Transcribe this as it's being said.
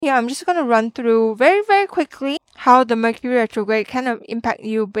Yeah, I'm just going to run through very, very quickly how the Mercury retrograde kind of impact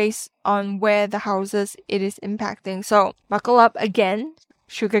you based on where the houses it is impacting. So buckle up again.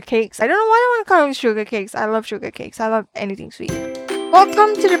 Sugar cakes. I don't know why I want to call them sugar cakes. I love sugar cakes. I love anything sweet.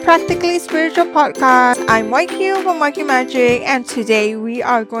 Welcome to the Practically Spiritual Podcast. I'm YQ from YQ Magic, and today we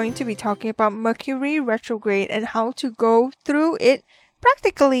are going to be talking about Mercury retrograde and how to go through it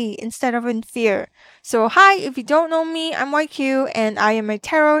practically instead of in fear. So hi, if you don't know me, I'm YQ and I am a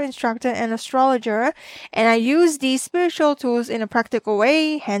tarot instructor and astrologer, and I use these spiritual tools in a practical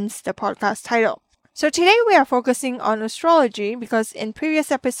way, hence the podcast title. So today we are focusing on astrology because in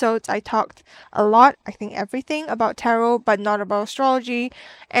previous episodes I talked a lot, I think everything about tarot but not about astrology,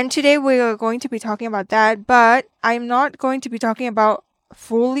 and today we are going to be talking about that, but I'm not going to be talking about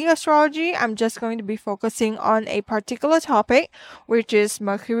fully astrology. I'm just going to be focusing on a particular topic, which is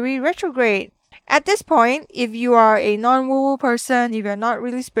Mercury retrograde. At this point, if you are a non-woo-woo person, if you're not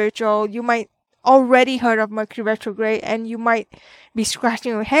really spiritual, you might already heard of Mercury retrograde and you might be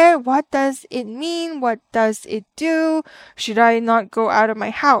scratching your head. What does it mean? What does it do? Should I not go out of my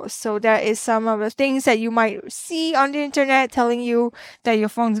house? So that is some of the things that you might see on the internet telling you that your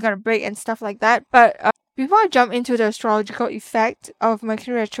phone's gonna break and stuff like that. But before I jump into the astrological effect of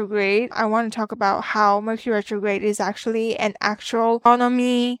Mercury retrograde, I want to talk about how Mercury retrograde is actually an actual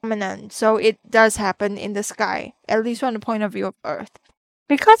astronomy phenomenon. So it does happen in the sky, at least from the point of view of Earth.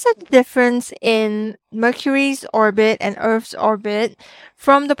 Because of the difference in Mercury's orbit and Earth's orbit,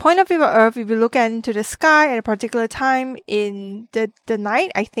 from the point of view of Earth, if you look into the sky at a particular time in the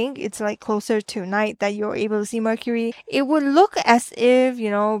night, I think it's like closer to night that you're able to see Mercury, it would look as if,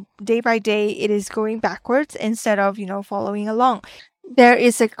 day by day it is going backwards instead of, following along. There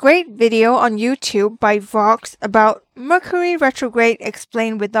is a great video on YouTube by Vox about Mercury retrograde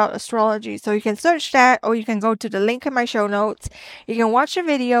explained without astrology. So you can search that, or you can go to the link in my show notes. You can watch a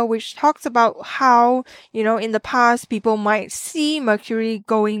video which talks about how, in the past people might see Mercury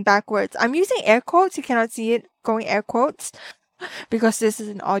going backwards. I'm using air quotes. You cannot see it going air quotes because this is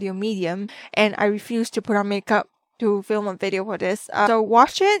an audio medium and I refuse to put on makeup to film a video for this. So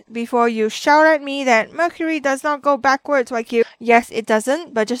watch it before you shout at me that Mercury does not go backwards like you. Yes, it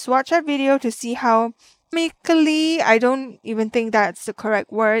doesn't, but just watch that video to see how chemically, I don't even think that's the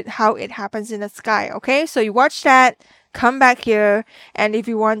correct word, how it happens in the sky. Okay, so you watch that, come back here, and if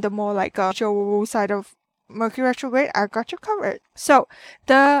you want the more like a show side of Mercury retrograde, I got you covered. So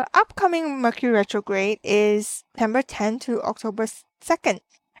the upcoming Mercury retrograde is September 10th to October 2nd.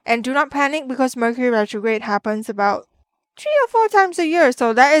 And do not panic because Mercury retrograde happens about 3 or 4 times a year.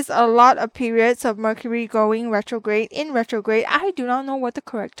 So that is a lot of periods of Mercury going retrograde in retrograde. I do not know what the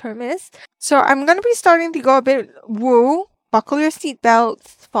correct term is. So I'm going to be starting to go a bit woo. Buckle your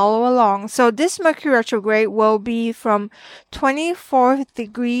seatbelts, follow along. So this Mercury retrograde will be from 24th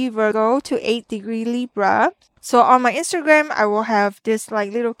degree Virgo to 8th degree Libra. So on my Instagram, I will have this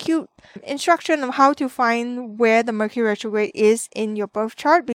like little cute instruction of how to find where the Mercury retrograde is in your birth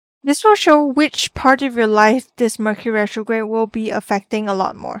chart. This will show which part of your life this Mercury retrograde will be affecting a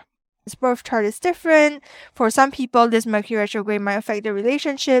lot more. This birth chart is different. For some people, this Mercury retrograde might affect their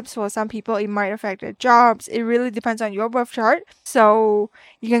relationships. For some people, it might affect their jobs. It really depends on your birth chart. So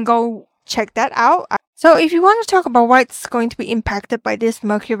you can go check that out. So if you want to talk about what's going to be impacted by this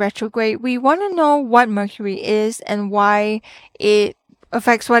Mercury retrograde, we want to know what Mercury is and why it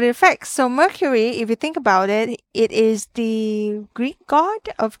affects what it affects. So Mercury, if you think about it, it is the Greek god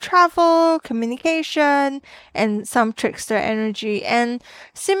of travel, communication, and some trickster energy. And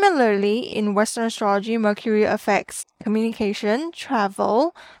similarly, in Western astrology, Mercury affects communication,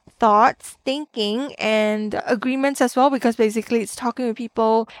 travel, thoughts, thinking, and agreements as well, because basically it's talking with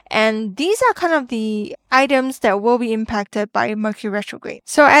people. And these are kind of the items that will be impacted by Mercury retrograde.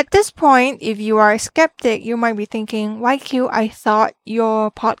 So at this point, if you are a skeptic, you might be thinking, YQ, I thought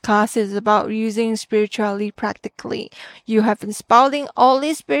your podcast is about using spirituality practically. You have been spouting all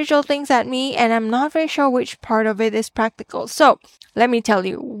these spiritual things at me, and I'm not very sure which part of it is practical. So let me tell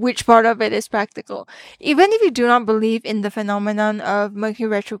you which part of it is practical. Even if you do not believe in the phenomenon of Mercury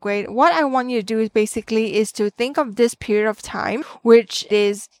retrograde, what I want you to do is to think of this period of time, which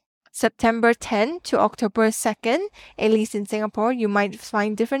is September 10 to October 2nd, at least in Singapore. You might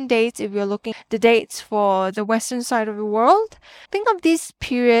find different dates if you're looking at the dates for the western side of the world. Think of this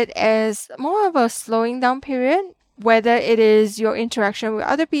period as more of a slowing down period, whether it is your interaction with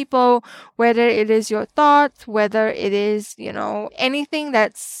other people, whether it is your thoughts, whether it is, anything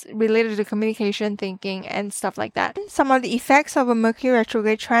that's related to communication, thinking, and stuff like that. Some of the effects of a Mercury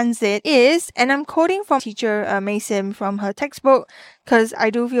retrograde transit is, and I'm quoting from teacher Mason from her textbook, because I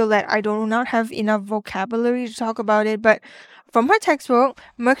do feel that I do not have enough vocabulary to talk about it, but From her textbook,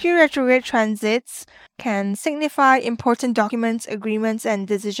 Mercury retrograde transits can signify important documents, agreements, and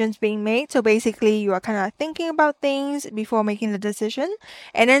decisions being made. So basically, you are kind of thinking about things before making the decision.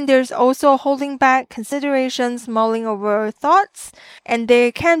 And then there's also holding back, considerations, mulling over thoughts, and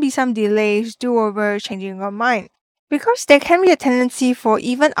there can be some delays, do over, changing your mind. Because there can be a tendency for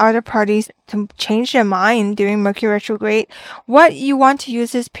even other parties to change their mind during Mercury retrograde, what you want to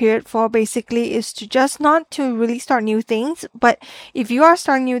use this period for basically is to just not to really start new things, but if you are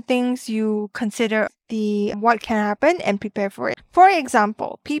starting new things, you consider the what can happen and prepare for it. For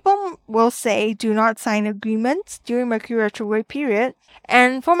example, people will say do not sign agreements during Mercury retrograde period.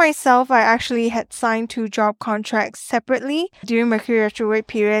 And for myself, I actually had signed 2 job contracts separately during Mercury retrograde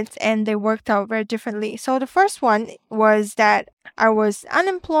periods, and they worked out very differently. So the first one was that I was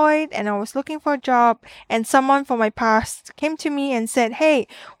unemployed and I was looking for a job, and someone from my past came to me and said, "Hey,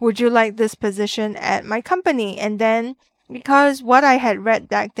 would you like this position at my company?" And then because what I had read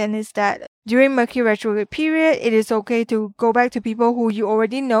back then is that during Mercury retrograde period, it is okay to go back to people who you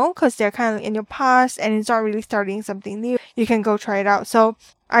already know because they're kind of in your past and it's not really starting something new. You can go try it out. So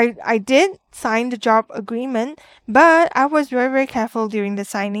I did sign the job agreement, but I was very, very careful during the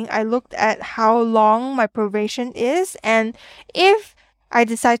signing. I looked at how long my probation is, and if I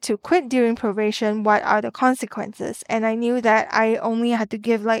decide to quit during probation, what are the consequences? And I knew that I only had to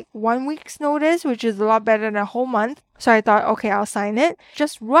give like 1 week's notice, which is a lot better than a whole month. So I thought, okay, I'll sign it.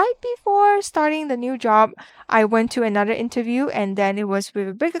 Just right before starting the new job, I went to another interview, and then it was with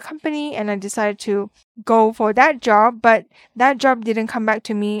a bigger company, and I decided to go for that job, but that job didn't come back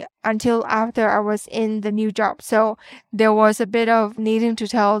to me until after I was in the new job. So there was a bit of needing to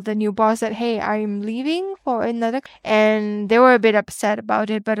tell the new boss that, hey, I'm leaving for another, and they were a bit upset about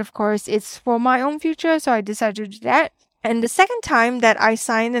it, but of course it's for my own future, so I decided to do that. And the second time that I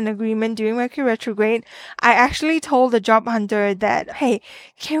signed an agreement during Mercury retrograde, I actually told the job hunter that, hey,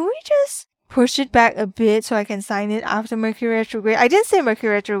 can we just push it back a bit so I can sign it after Mercury retrograde? I didn't say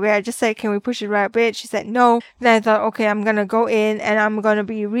Mercury retrograde, I just said, can we push it right a bit? She said no. Then I thought, okay, I'm gonna go in and I'm gonna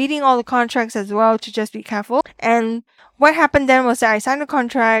be reading all the contracts as well to just be careful. And what happened then was that I signed the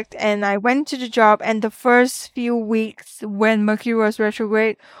contract and I went to the job, and the first few weeks when Mercury was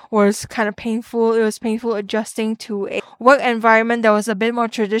retrograde was kind of painful. It was painful adjusting to a work environment that was a bit more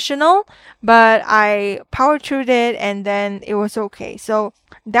traditional, but I powered through it and then it was okay. So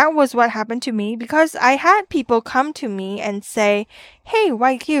that was what happened to me, because I had people come to me and say, hey,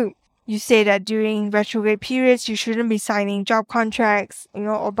 YQ, you say that during retrograde periods, you shouldn't be signing job contracts,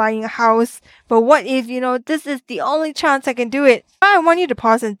 or buying a house. But what if, this is the only chance I can do it? What I want you to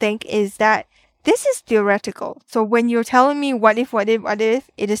pause and think is that this is theoretical. So when you're telling me what if,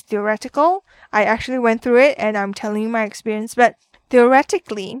 it is theoretical. I actually went through it and I'm telling you my experience. But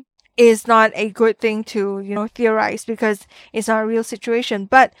theoretically, is not a good thing to, theorize, because it's not a real situation.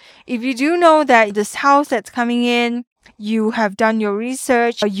 But if you do know that this house that's coming in, you have done your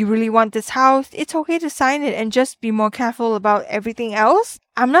research, or you really want this house, it's okay to sign it and just be more careful about everything else.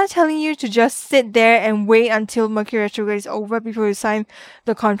 I'm not telling you to just sit there and wait until Mercury retrograde is over before you sign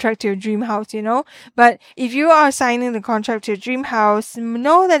the contract to your dream house, But if you are signing the contract to your dream house,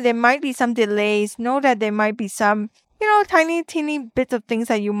 know that there might be some delays, know that there might be some tiny, teeny bits of things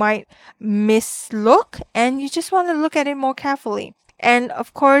that you might mislook, and you just want to look at it more carefully. And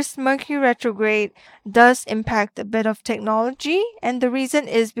of course, Mercury retrograde does impact a bit of technology, and the reason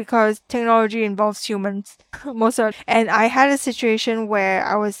is because technology involves humans most of it. And I had a situation where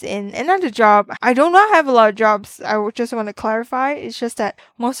I was in another job. I do not have a lot of jobs. I would just want to clarify. It's just that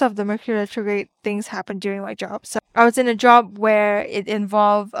most of the Mercury retrograde things happen during my job. So I was in a job where it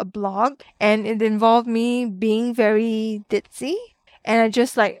involved a blog, and it involved me being very ditzy, and I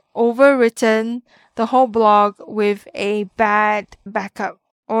just overwritten the whole blog with a bad backup.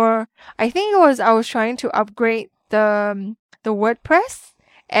 Or I think it was I was trying to upgrade the WordPress,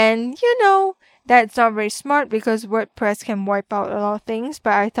 and that's not very smart because WordPress can wipe out a lot of things.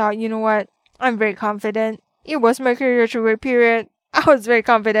 But I thought, you know what, I'm very confident. It was Mercury retrograde period. I was very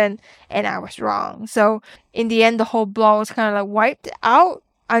confident and I was wrong. So in the end, the whole blog was kind of wiped out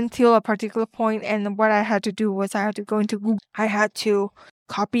until a particular point. And what I had to do was I had to go into Google. I had to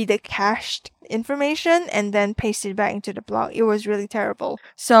copy the cached information and then paste it back into the blog. It was really terrible.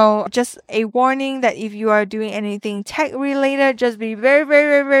 So just a warning that if you are doing anything tech related, just be very,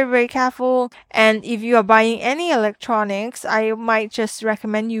 very, very, very careful. And if you are buying any electronics, I might just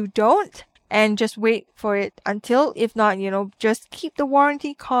recommend you don't. And just wait for it until, if not, just keep the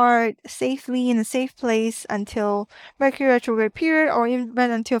warranty card safely in a safe place until Mercury retrograde period, or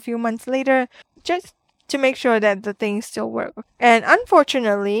even until a few months later. Just to make sure that the things still work. And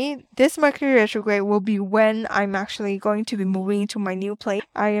unfortunately, this Mercury retrograde will be when I'm actually going to be moving to my new place.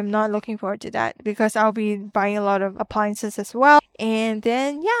 I am not looking forward to that because I'll be buying a lot of appliances as well. And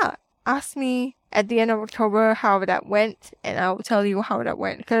then, yeah, ask me at the end of October how that went, and I will tell you how that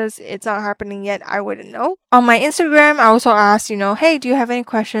went because it's not happening yet. I wouldn't know. On my Instagram, I also asked, hey, do you have any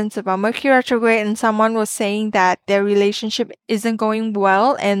questions about Mercury retrograde? And someone was saying that their relationship isn't going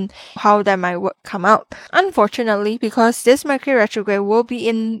well and how that might come out. Unfortunately, because this Mercury retrograde will be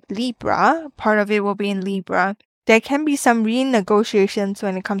in Libra, part of it will be in Libra, there can be some renegotiations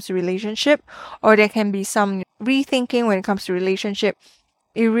when it comes to relationship, or there can be some rethinking when it comes to relationship.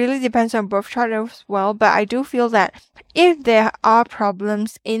 It really depends on birth chart as well, but I do feel that if there are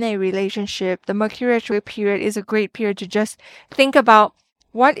problems in a relationship, the Mercury retrograde period is a great period to just think about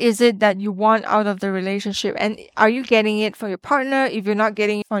what is it that you want out of the relationship, and are you getting it from your partner? If you're not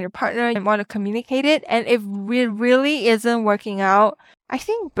getting it from your partner, you want to communicate it. And if it really isn't working out, I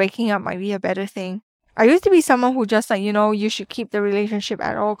think breaking up might be a better thing. I used to be someone who just you should keep the relationship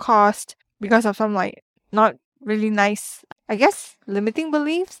at all cost because of some not really nice, I guess, limiting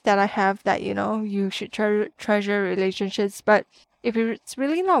beliefs that I have that, you should treasure relationships. But if it's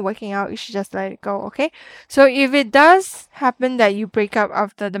really not working out, you should just let it go, okay? So if it does happen that you break up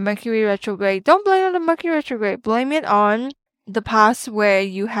after the Mercury retrograde, don't blame it on the Mercury retrograde. Blame it on the past where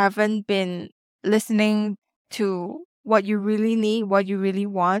you haven't been listening to what you really need, what you really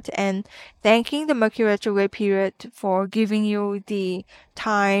want, and thanking the Mercury retrograde period for giving you the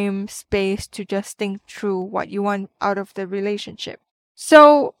time, space to just think through what you want out of the relationship.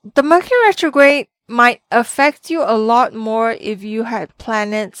 So the Mercury retrograde might affect you a lot more if you had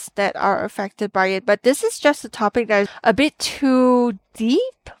planets that are affected by it. But this is just a topic that is a bit too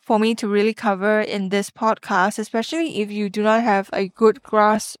deep for me to really cover in this podcast, especially if you do not have a good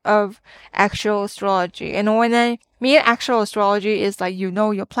grasp of actual astrology. And when I mean actual astrology is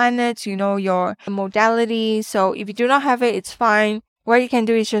your planets, your modality. So if you do not have it, it's fine. What you can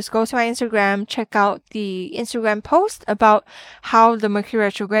do is just go to my Instagram, check out the Instagram post about how the Mercury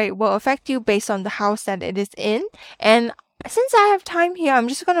retrograde will affect you based on the house that it is in. And since I have time here, I'm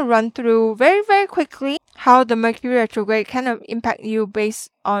just going to run through very, very quickly how the Mercury retrograde kind of impact you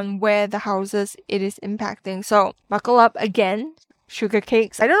based on where the houses it is impacting. So buckle up again. Sugar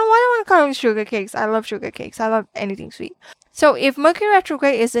cakes. I don't know why I want to call them sugar cakes. I love sugar cakes. I love anything sweet. So if Mercury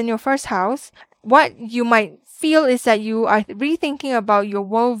retrograde is in your first house, what you might feel is that you are rethinking about your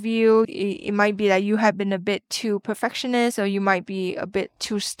worldview. It might be that you have been a bit too perfectionist, or you might be a bit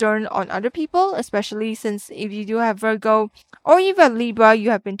too stern on other people, especially since if you do have Virgo or even Libra,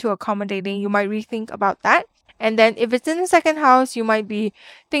 you have been too accommodating. You might rethink about that. And then if it's in the second house, you might be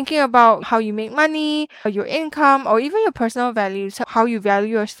thinking about how you make money, or your income, or even your personal values, how you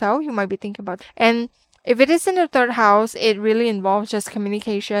value yourself. You might be thinking about. And if it is in the third house, it really involves just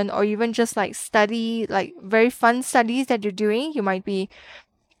communication, or even just study, very fun studies that you're doing. You might be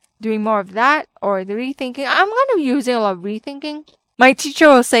doing more of that, or the rethinking. I'm kind of using a lot of rethinking. My teacher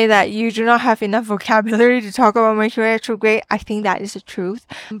will say that you do not have enough vocabulary to talk about Mercury retrograde. I think that is the truth,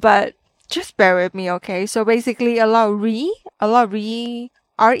 but just bear with me, okay? So basically, a lot of RE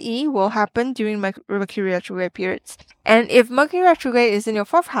will happen during Mercury retrograde periods. And if Mercury retrograde is in your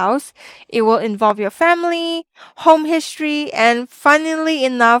fourth house, it will involve your family, home history, and funnily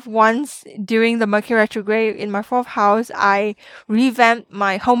enough, once during the Mercury retrograde in my fourth house, I revamped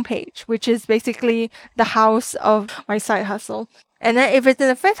my homepage, which is basically the house of my side hustle. And then if it's in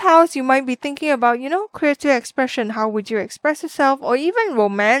the fifth house, you might be thinking about, creative expression. How would you express yourself? Or even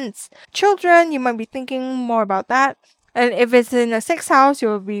romance. Children, you might be thinking more about that. And if it's in the sixth house,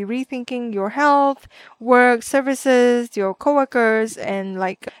 you'll be rethinking your health, work, services, your coworkers, and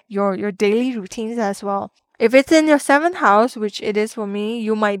your daily routines as well. If it's in your seventh house, which it is for me,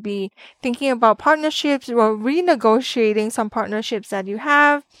 you might be thinking about partnerships or renegotiating some partnerships that you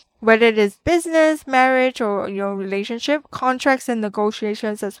have, whether it is business, marriage, or your relationship, contracts and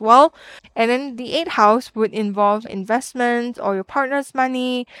negotiations as well. And then the eighth house would involve investments or your partner's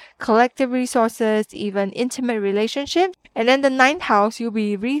money, collective resources, even intimate relationships. And then the ninth house, you'll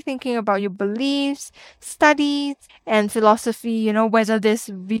be rethinking about your beliefs, studies, and philosophy, whether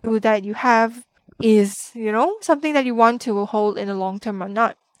this view that you have is, something that you want to hold in the long term or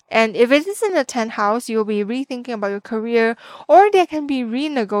not. And if it is in the 10th house, you'll be rethinking about your career, or there can be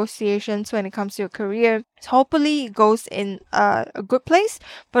renegotiations when it comes to your career. So hopefully it goes in a good place.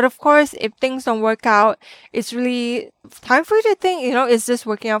 But of course, if things don't work out, it's really time for you to think, is this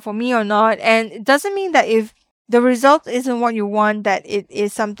working out for me or not? And it doesn't mean that if the result isn't what you want, that it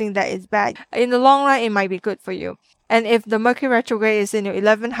is something that is bad. In the long run, it might be good for you. And if the Mercury retrograde is in your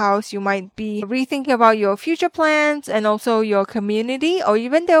 11th house, you might be rethinking about your future plans and also your community, or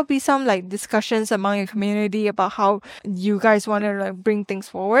even there'll be some like discussions among your community about how you guys want to like bring things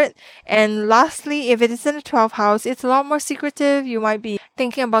forward. And lastly, if it is in the 12th house, it's a lot more secretive. You might be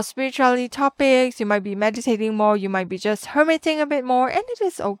thinking about spirituality topics, you might be meditating more, you might be just hermiting a bit more, and it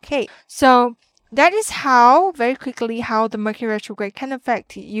is okay. So that is how, very quickly, how the Mercury retrograde can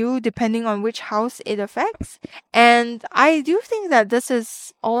affect you depending on which house it affects. And I do think that this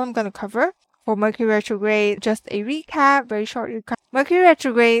is all I'm going to cover for Mercury retrograde. Just a recap, very short recap. Mercury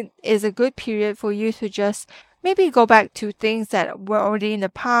retrograde is a good period for you to just maybe go back to things that were already in the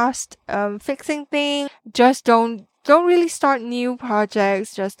past, fixing things. Just don't really start new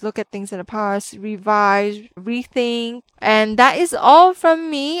projects. Just look at things in the past, revise, rethink. And that is all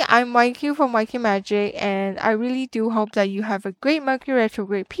from me. I'm YQ from YQ Magic, and I really do hope that you have a great Mercury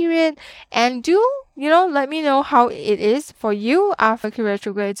retrograde period. And do, let me know how it is for you after Mercury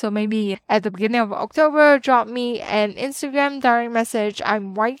retrograde. So maybe at the beginning of October, drop me an Instagram direct message.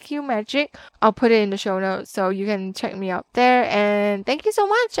 I'm YQ Magic. I'll put it in the show notes so you can check me out there. And thank you so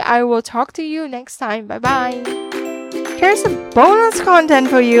much. I will talk to you next time. Bye bye. Here's some bonus content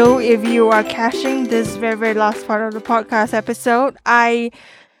for you if you are catching this very, very last part of the podcast episode. I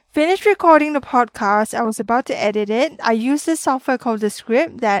finished recording the podcast. I was about to edit it. I use this software called the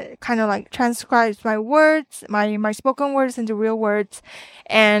Script that kind of like transcribes my words, my spoken words into real words.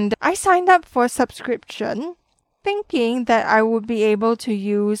 And I signed up for a subscription thinking that I would be able to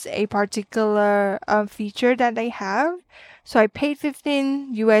use a particular feature that they have. So I paid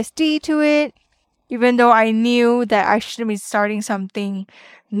 15 USD to it. Even though I knew that I shouldn't be starting something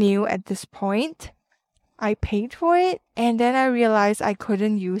new at this point, I paid for it. And then I realized I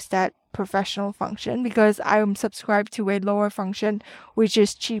couldn't use that professional function because I'm subscribed to a lower function, which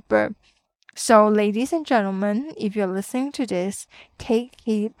is cheaper. So, ladies and gentlemen, if you're listening to this, take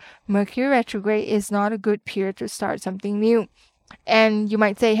heed. Mercury retrograde is not a good period to start something new. And you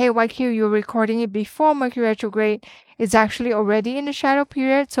might say, hey, YQ, you're recording it before Mercury retrograde. It's actually already in the shadow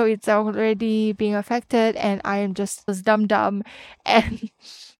period, so it's already being affected, and I am just dumb. And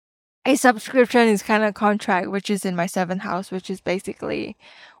a subscription is kind of contract, which is in my 7th house, which is basically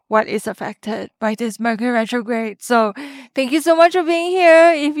what is affected by this Mercury retrograde. So thank you so much for being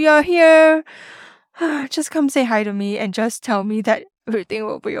here. If you're here, just come say hi to me and just tell me that everything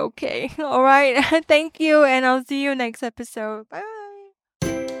will be okay. All right. Thank you. And I'll see you next episode. Bye.